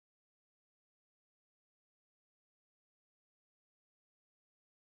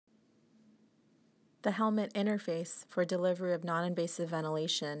The helmet interface for delivery of non-invasive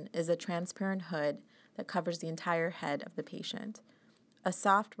ventilation is a transparent hood that covers the entire head of the patient. A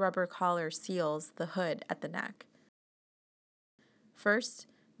soft rubber collar seals the hood at the neck. First,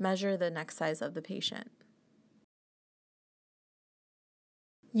 measure the neck size of the patient.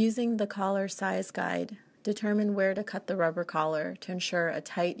 Using the collar size guide, determine where to cut the rubber collar to ensure a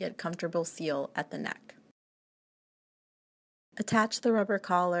tight yet comfortable seal at the neck. Attach the rubber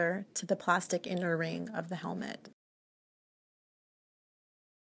collar to the plastic inner ring of the helmet.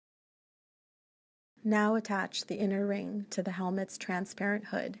 Now attach the inner ring to the helmet's transparent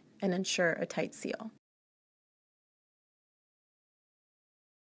hood and ensure a tight seal.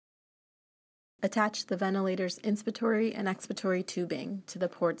 Attach the ventilator's inspiratory and expiratory tubing to the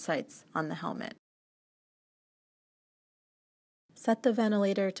port sites on the helmet. Set the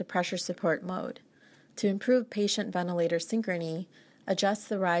ventilator to pressure support mode. To improve patient ventilator synchrony, adjust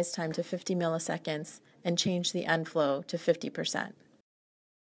the rise time to 50 milliseconds and change the end flow to 50%.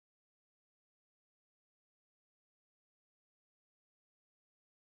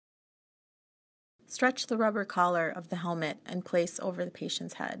 Stretch the rubber collar of the helmet and place over the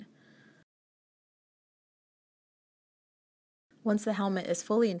patient's head. Once the helmet is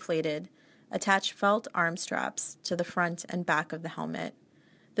fully inflated, attach felt arm straps to the front and back of the helmet.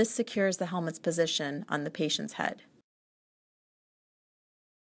 This secures the helmet's position on the patient's head.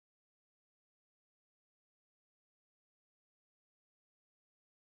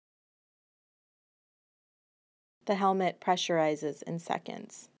 The helmet pressurizes in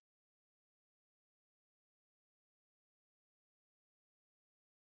seconds.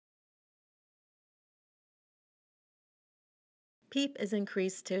 PEEP is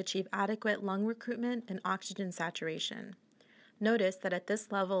increased to achieve adequate lung recruitment and oxygen saturation. Notice that at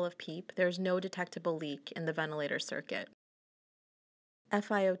this level of PEEP, there is no detectable leak in the ventilator circuit.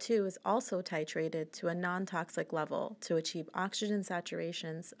 FiO2 is also titrated to a non-toxic level to achieve oxygen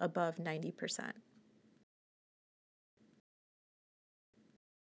saturations above 90%.